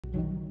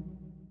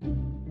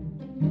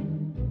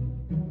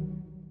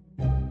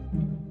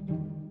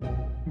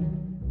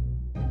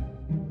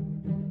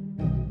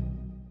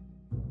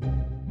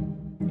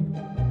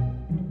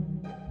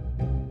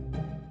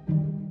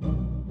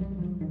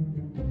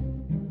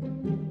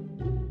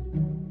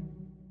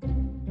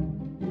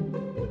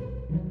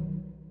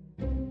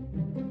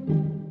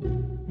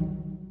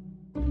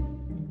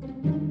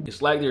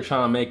It's like they're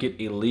trying to make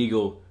it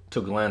illegal to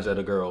glance at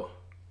a girl.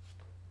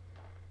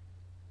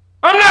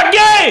 I'm not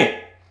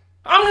gay!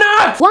 I'm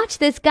not! Watch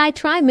this guy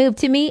try move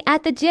to me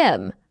at the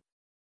gym.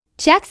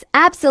 Checks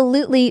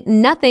absolutely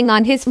nothing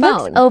on his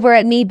phone. Looks over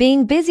at me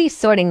being busy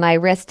sorting my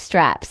wrist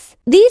straps.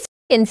 These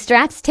f***ing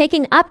straps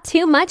taking up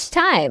too much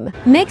time.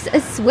 Makes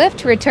a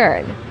swift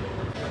return.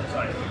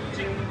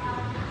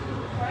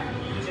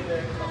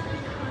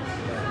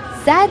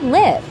 Sad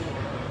lip.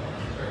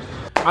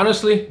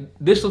 Honestly,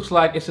 this looks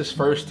like it's his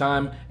first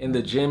time in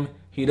the gym.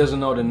 He doesn't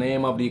know the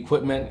name of the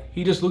equipment.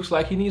 He just looks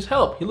like he needs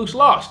help. He looks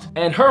lost.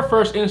 And her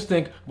first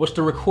instinct was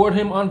to record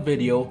him on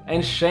video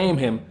and shame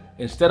him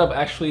instead of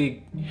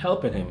actually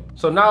helping him.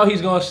 So now he's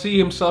gonna see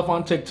himself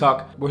on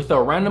TikTok with a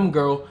random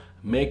girl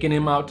making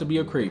him out to be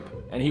a creep.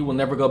 And he will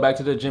never go back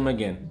to the gym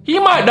again. He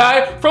might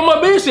die from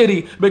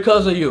obesity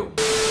because of you.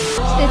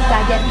 Watch this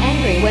guy get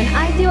angry when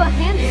I do a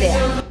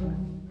handstand.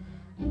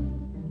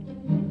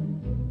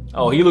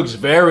 Oh, he looks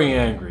very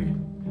angry.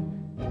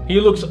 He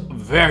looks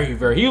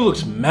he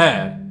looks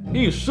mad.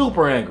 He's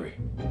super angry.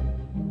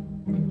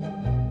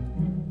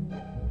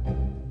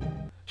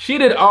 She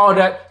did all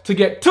that to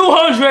get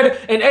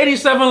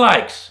 287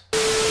 likes.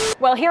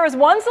 Well, here is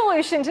one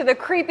solution to the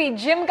creepy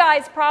gym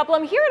guy's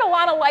problem. Here at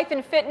Alana Life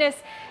and Fitness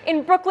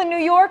in Brooklyn, New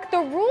York, the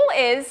rule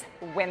is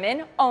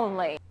women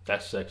only.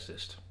 That's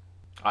sexist.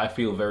 I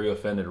feel very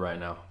offended right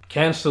now.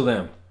 Cancel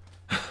them.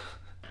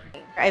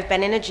 I've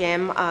been in a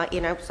gym, you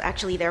know, I was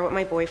actually there with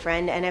my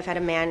boyfriend, and I've had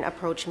a man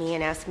approach me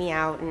and ask me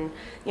out and,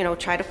 you know,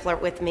 try to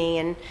flirt with me,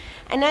 and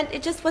that,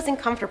 it just wasn't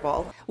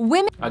comfortable.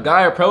 A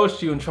guy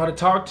approached you and tried to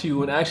talk to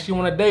you and asked you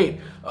on a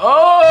date.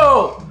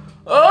 Oh!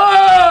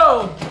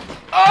 Oh!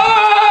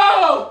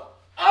 Oh!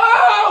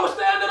 Oh!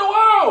 Stand of the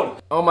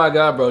world! Oh my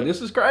God, bro,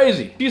 this is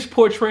crazy. She's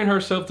portraying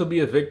herself to be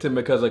a victim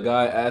because a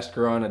guy asked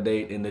her on a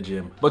date in the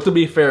gym. But to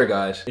be fair,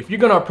 guys, if you're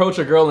gonna approach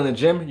a girl in the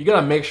gym, you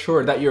gotta make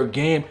sure that your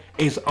game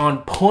is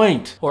on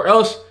point, or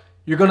else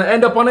you're gonna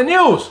end up on the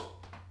news.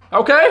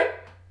 Okay?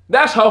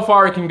 That's how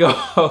far it can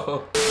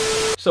go.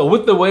 So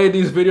with the way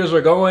these videos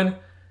are going,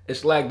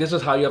 it's like this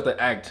is how you have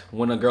to act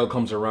when a girl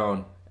comes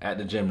around at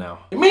the gym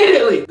now.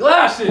 Immediately,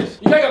 glasses,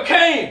 you got your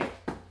cane.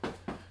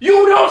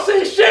 You don't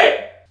see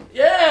shit.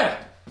 Yeah,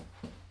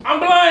 I'm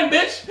blind,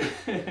 bitch.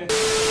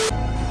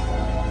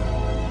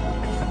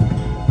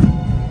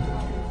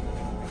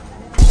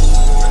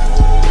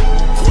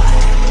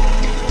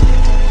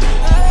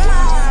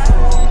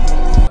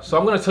 So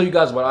I'm gonna tell you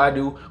guys what I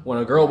do when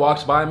a girl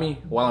walks by me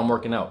while I'm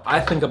working out. I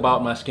think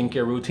about my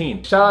skincare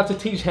routine. Shout out to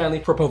Teach Hanley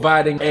for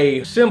providing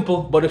a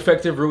simple but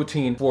effective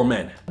routine for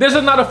men. This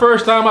is not the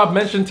first time I've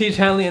mentioned Teach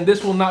Hanley, and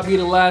this will not be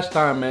the last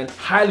time, man.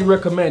 Highly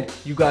recommend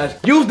you guys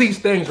use these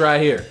things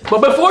right here. But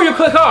before you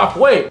click off,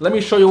 wait, let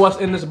me show you what's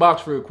in this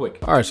box real quick.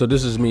 All right, so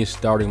this is me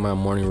starting my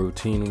morning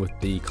routine with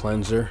the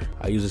cleanser.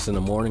 I use this in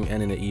the morning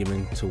and in the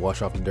evening to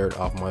wash off the dirt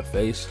off my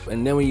face.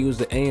 And then we use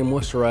the AM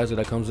moisturizer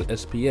that comes with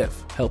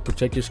SPF. Help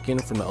protect your skin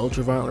from the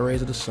ultraviolet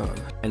rays of the sun.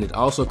 And it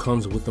also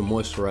comes with the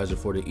moisturizer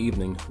for the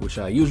evening, which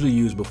I usually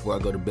use before I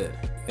go to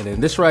bed. And then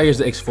this right here is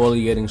the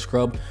exfoliating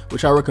scrub,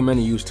 which I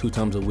recommend to use 2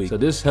 times a week. So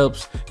this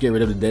helps get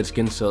rid of the dead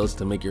skin cells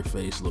to make your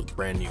face look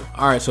brand new.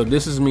 All right, so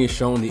this is me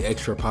showing the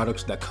extra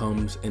products that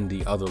comes in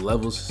the other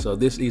levels. So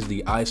this is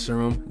the eye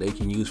serum that you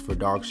can use for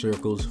dark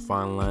circles,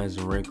 fine lines,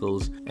 and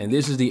wrinkles. And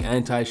this is the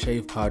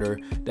anti-shave powder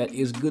that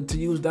is good to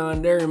use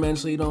down there, man,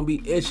 so you don't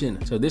be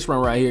itching. So this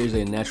one right here is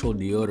a natural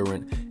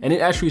deodorant, and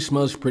it actually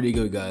smells pretty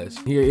good, guys.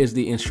 Here is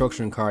the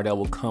instruction card that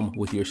will come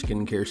with your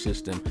skincare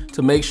system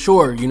to make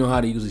sure you know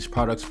how to use these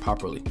products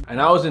properly.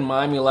 And I was in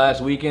Miami last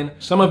weekend.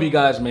 Some of you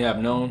guys may have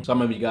known,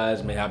 some of you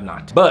guys may have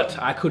not. But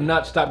I could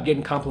not stop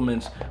getting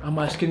compliments on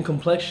my skin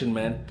complexion,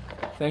 man.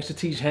 Thanks to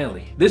Teach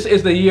Hanley. This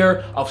is the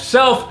year of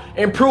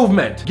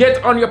self-improvement.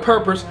 Get on your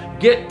purpose,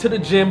 get to the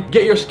gym,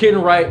 get your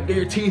skin right, get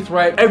your teeth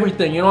right,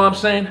 everything, you know what I'm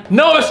saying?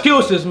 No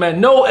excuses, man,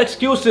 no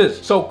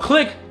excuses. So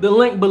click the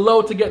link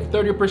below to get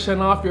 30%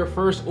 off your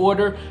first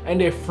order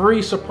and a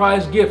free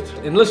surprise gift.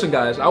 And listen,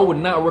 guys, I would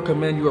not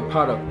recommend you a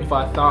product if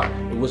I thought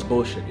it was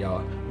bullshit,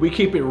 y'all. We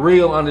keep it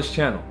real on this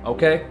channel,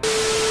 okay?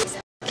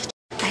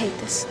 I hate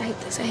this, I hate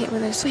this, I hate when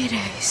there's sweet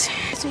days.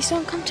 It makes me so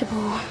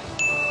uncomfortable.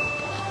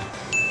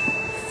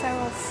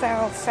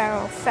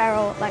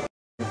 Feral, like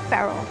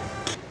feral.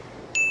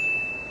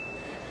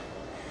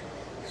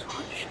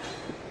 Swatch.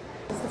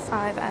 The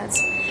 5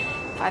 adds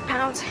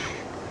 £5.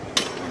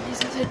 And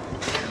these are the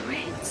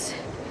rates.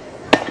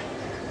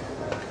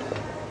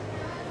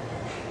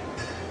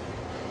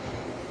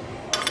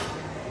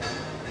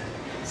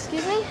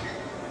 Excuse me?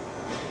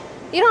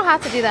 You don't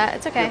have to do that,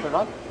 it's okay.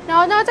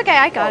 No, it's okay,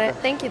 I got it.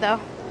 Thank you though.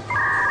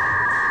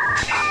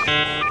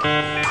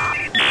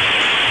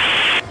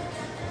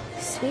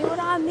 See what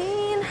I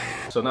mean?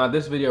 So now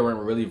this video went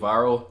really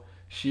viral.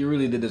 She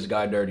really did this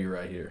guy dirty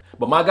right here.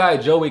 But my guy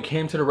Joey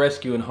came to the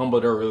rescue and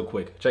humbled her real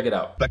quick. Check it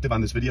out. Perspective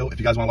on this video. If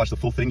you guys want to watch the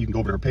full thing, you can go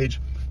over to her page.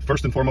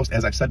 First and foremost,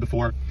 as I've said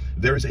before,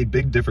 there is a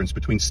big difference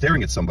between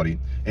staring at somebody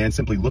and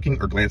simply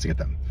looking or glancing at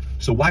them.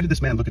 So why did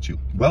this man look at you?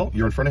 Well,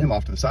 you're in front of him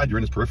off to the side, you're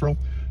in his peripheral.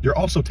 You're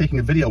also taking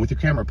a video with your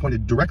camera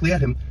pointed directly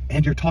at him,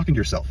 and you're talking to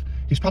yourself.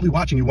 He's probably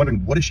watching you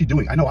wondering, what is she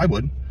doing? I know I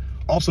would.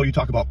 Also, you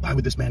talk about, why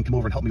would this man come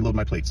over and help me load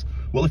my plates?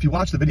 Well, if you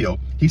watch the video,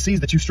 he sees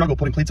that you struggle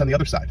putting plates on the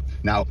other side.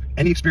 Now,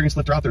 any experienced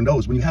lifter out there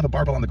knows when you have a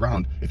barbell on the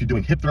ground, if you're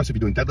doing hip thrusts, if you're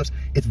doing deadlifts,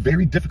 it's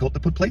very difficult to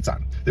put plates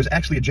on. There's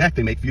actually a jack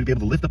they make for you to be able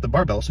to lift up the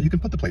barbell so you can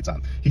put the plates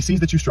on. He sees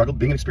that you struggle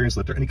being an experienced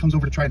lifter, and he comes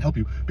over to try and help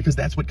you because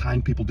that's what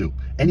kind people do.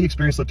 Any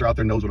experienced lifter out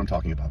there knows what I'm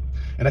talking about.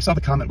 And I saw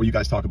the comment where you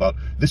guys talk about,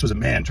 this was a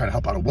man trying to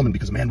help out a woman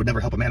because a man would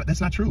never help a man.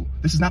 That's not true.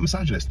 This is not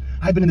misogynist.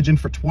 I've been in the gym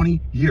for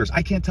 20 years.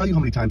 I can't tell you how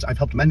many times I've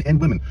helped men and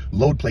women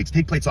load plates,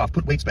 take plates off,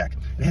 put weights back.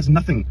 It has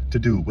nothing to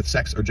do with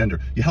sex or gender.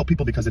 You help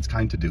people because it's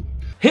kind to do.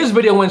 His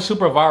video went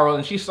super viral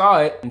and she saw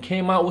it and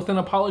came out with an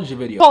apology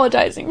video.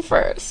 Apologizing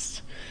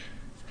first.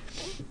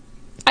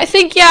 I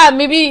think, yeah,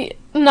 maybe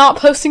not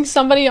posting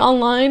somebody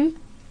online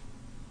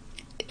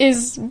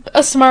is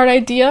a smart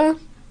idea.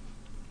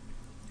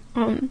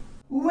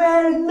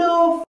 Well,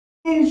 no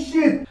f***ing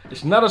shit.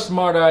 It's not a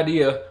smart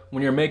idea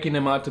when you're making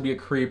him out to be a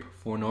creep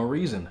for no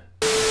reason.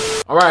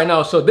 Alright,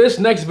 now, so this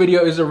next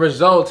video is a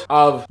result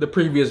of the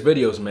previous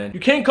videos, man. You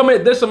can't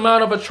commit this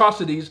amount of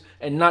atrocities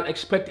and not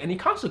expect any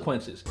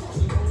consequences.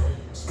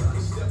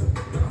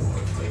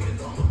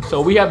 So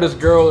we have this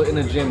girl in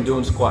the gym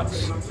doing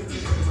squats.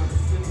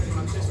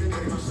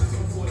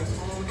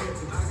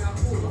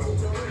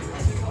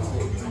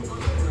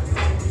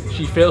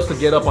 She fails to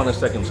get up on a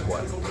second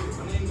squat.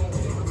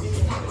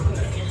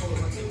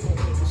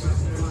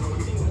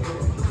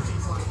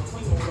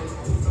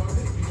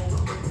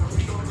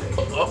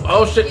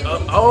 Oh shit,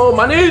 oh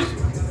my knees!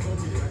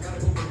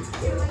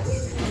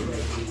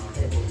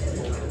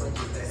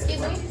 Excuse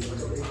me?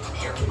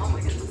 Oh my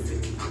goodness.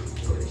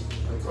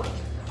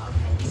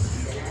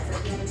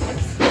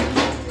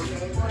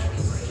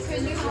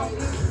 Could you help me?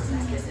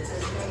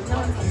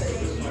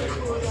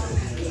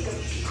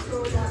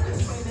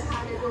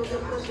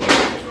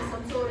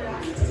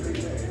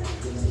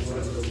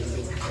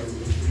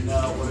 No,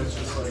 but it's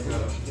just like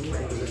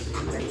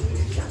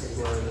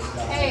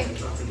hey.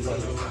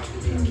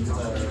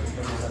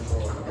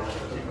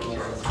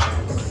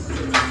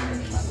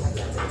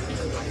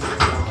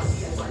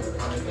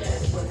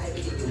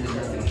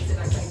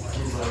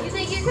 You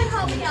think you could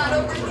help me out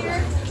over here?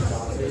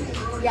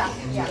 Yeah.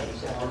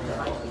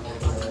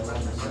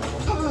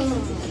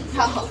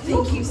 Oh,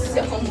 thank you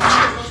so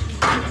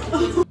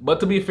much. But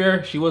to be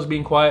fair, she was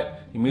being quiet.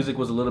 The music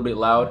was a little bit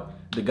loud.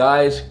 The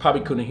guys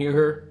probably couldn't hear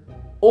her.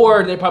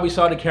 Or they probably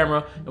saw the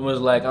camera and was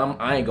like,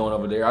 I ain't going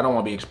over there. I don't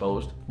want to be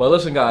exposed. But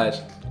listen,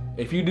 guys.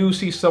 If you do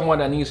see someone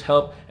that needs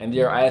help and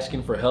they're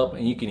asking for help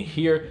and you can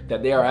hear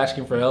that they are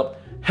asking for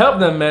help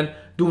them, man.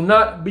 Do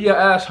not be an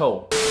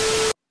asshole.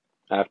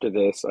 After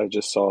this, I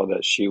just saw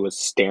that she was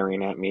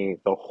staring at me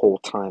the whole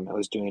time I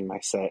was doing my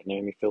set. It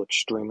made me feel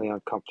extremely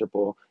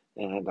uncomfortable,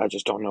 and I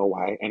just don't know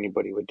why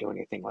anybody would do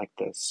anything like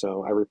this.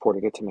 So I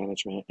reported it to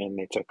management, and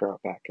they took her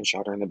out back and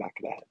shot her in the back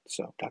of the head.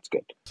 So that's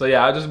good. So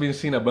yeah, I've just been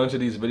seeing a bunch of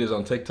these videos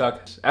on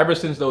TikTok. Ever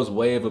since those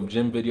wave of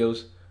gym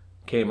videos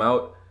came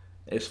out,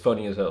 it's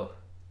funny as hell.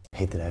 I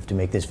hate that I have to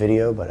make this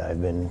video, but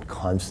I've been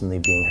constantly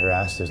being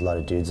harassed. There's a lot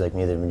of dudes like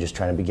me that have been just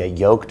trying to get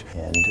yoked,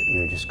 and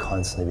you're just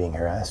constantly being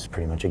harassed. It's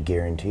pretty much a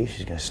guarantee.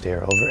 She's gonna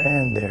stare over,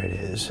 and there it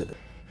is. Okay.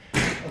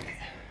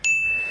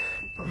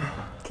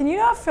 Can you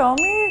not film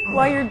me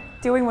while you're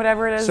doing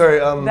whatever it is Sorry,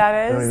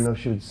 that is? I don't even know if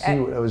she would see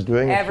what I was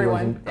doing.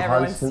 Everyone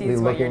Constantly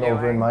sees what you're looking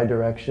over doing. in my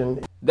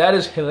direction. That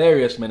is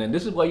hilarious, man, and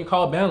this is what you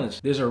call balance.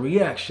 There's a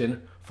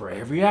reaction for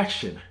every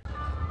action.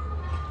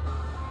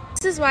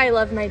 This is why I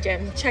love my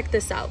gym. Check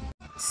this out.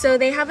 So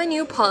they have a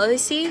new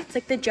policy, it's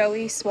like the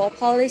Joey Swole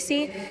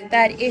policy,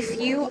 that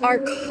if you are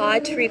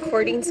caught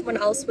recording someone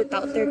else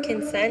without their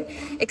consent,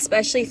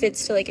 especially if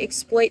it's to like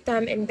exploit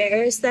them,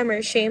 embarrass them,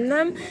 or shame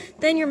them,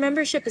 then your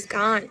membership is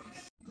gone.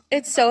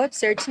 It's so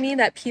absurd to me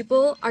that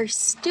people are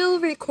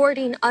still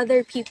recording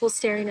other people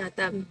staring at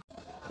them,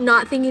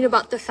 not thinking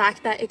about the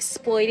fact that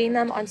exploiting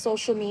them on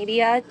social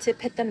media to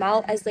put them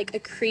out as like a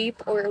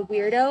creep or a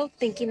weirdo,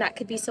 thinking that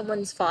could be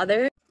someone's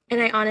father. And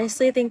I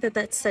honestly think that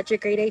that's such a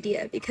great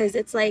idea because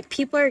it's like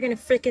people are gonna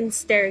freaking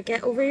stare.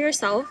 Get over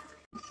yourself.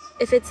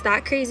 If it's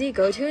that crazy,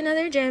 go to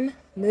another gym,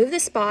 move the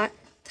spot,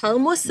 tell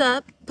them what's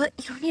up, but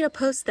you don't need to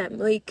post them.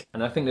 Like,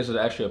 and I think this is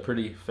actually a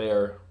pretty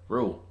fair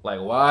rule. Like,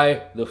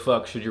 why the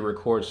fuck should you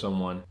record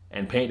someone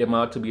and paint them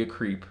out to be a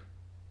creep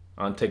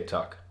on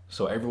TikTok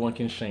so everyone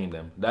can shame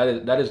them? That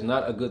is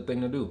not a good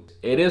thing to do.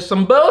 It is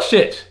some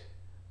bullshit.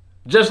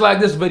 Just like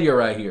this video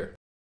right here.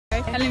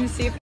 And let me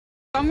see.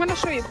 I'm gonna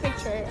show you a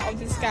picture of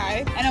this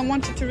guy, and I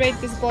want you to rate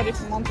this body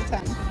from 1 to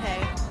 10.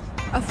 Okay.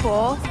 A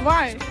 4.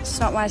 Why? It's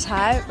not my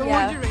type. But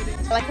yeah. what would you rate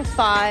it? Like a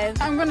 5.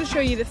 I'm gonna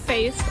show you the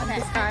face of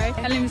this guy,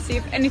 and let me see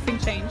if anything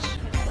changed.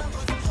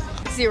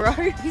 0.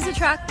 He's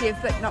attractive,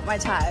 but not my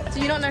type.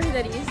 so you don't know who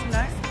that is?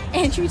 No.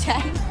 Andrew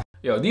Tate.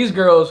 Yo, these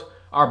girls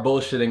are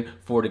bullshitting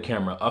for the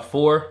camera. A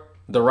 4,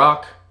 The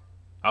Rock,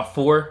 a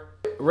 4.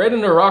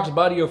 rating The Rock's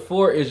body a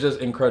 4 is just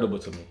incredible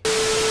to me.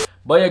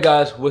 But yeah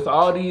guys, with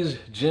all these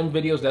gym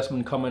videos that's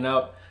been coming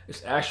out,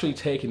 it's actually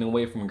taken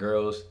away from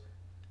girls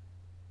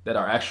that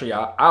are actually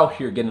out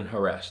here getting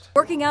harassed.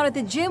 Working out at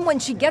the gym when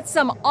she gets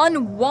some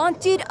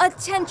unwanted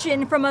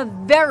attention from a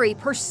very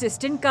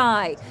persistent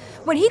guy.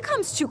 When he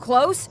comes too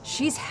close,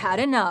 she's had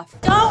enough.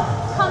 Don't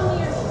come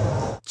near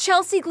me.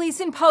 Chelsea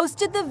Gleason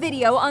posted the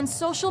video on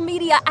social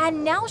media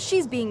and now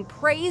she's being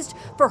praised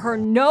for her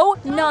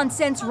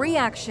no-nonsense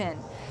reaction.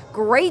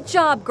 Great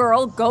job,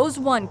 girl, goes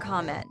one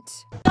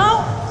comment.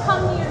 Don't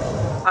come near me.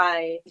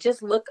 I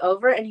just look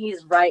over and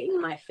he's right in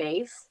my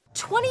face.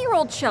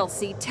 20-year-old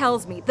Chelsea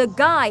tells me the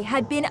guy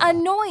had been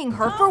annoying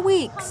her for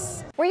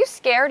weeks. Were you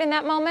scared in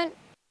that moment?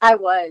 I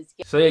was.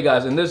 So yeah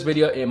guys, in this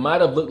video, it might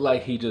have looked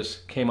like he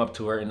just came up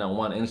to her in that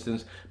one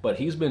instance, but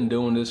he's been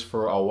doing this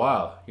for a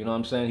while. You know what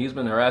I'm saying? He's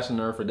been harassing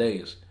her for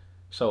days.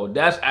 So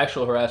that's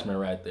actual harassment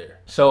right there.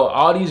 So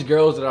all these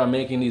girls that are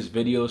making these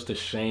videos to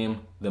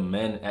shame the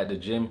men at the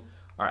gym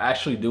are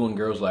actually doing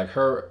girls like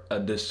her a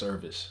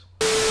disservice.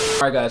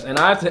 Alright guys, and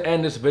I have to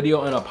end this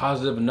video on a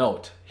positive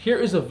note. Here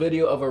is a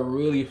video of a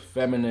really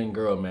feminine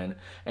girl, man.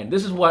 And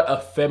this is what a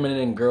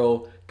feminine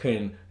girl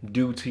can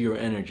do to your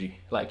energy.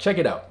 Like, check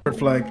it out. Red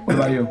flag, what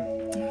about you?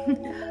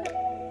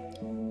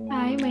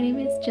 Hi, my name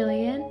is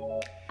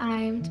Jillian.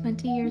 I'm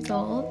 20 years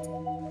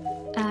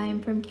old.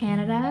 I'm from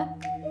Canada.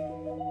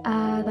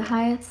 The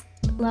highest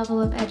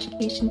level of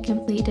education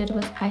completed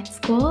was high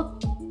school.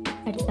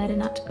 I decided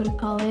not to go to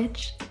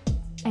college.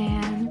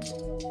 And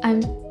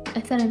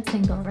I said I'm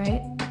single,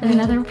 right?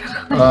 Another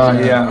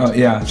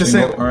yeah. Just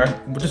say it, all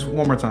right? Just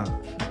one more time.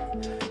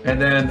 And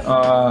then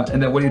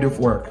what do you do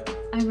for work?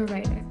 I'm a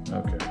writer.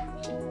 Okay.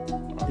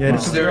 Yeah,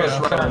 this is the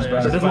So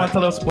doesn't want to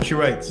tell us what she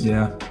writes.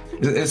 Yeah.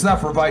 It's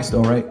not for Vice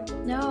though, right?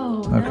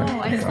 No, Okay.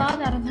 no, I saw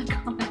that in the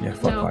comments. Yeah,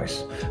 fuck No.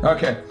 Vice.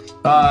 Okay.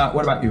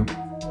 What about you?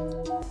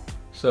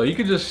 So you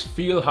can just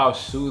feel how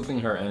soothing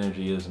her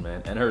energy is,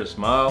 man. And her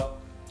smile,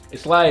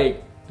 it's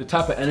like the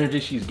type of energy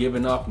she's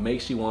giving off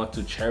makes you want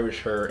to cherish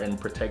her and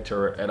protect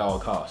her at all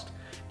costs.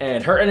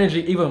 And her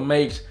energy even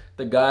makes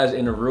the guys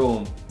in the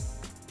room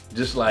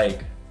just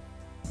like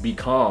be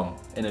calm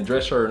and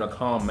address her in a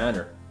calm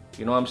manner.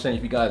 You know what I'm saying?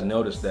 If you guys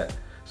notice that.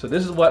 So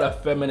this is what a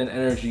feminine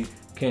energy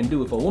can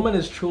do. If a woman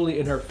is truly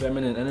in her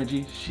feminine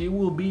energy, she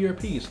will be your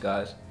peace,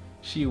 guys.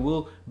 She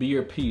will be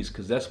your peace,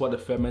 because that's what the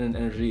feminine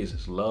energy is.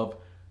 It's love,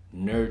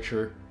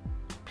 nurture,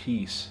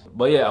 peace.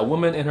 But yeah, a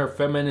woman in her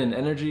feminine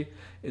energy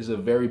is a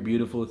very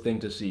beautiful thing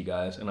to see,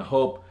 guys. And I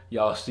hope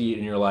y'all see it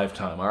in your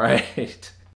lifetime, all right?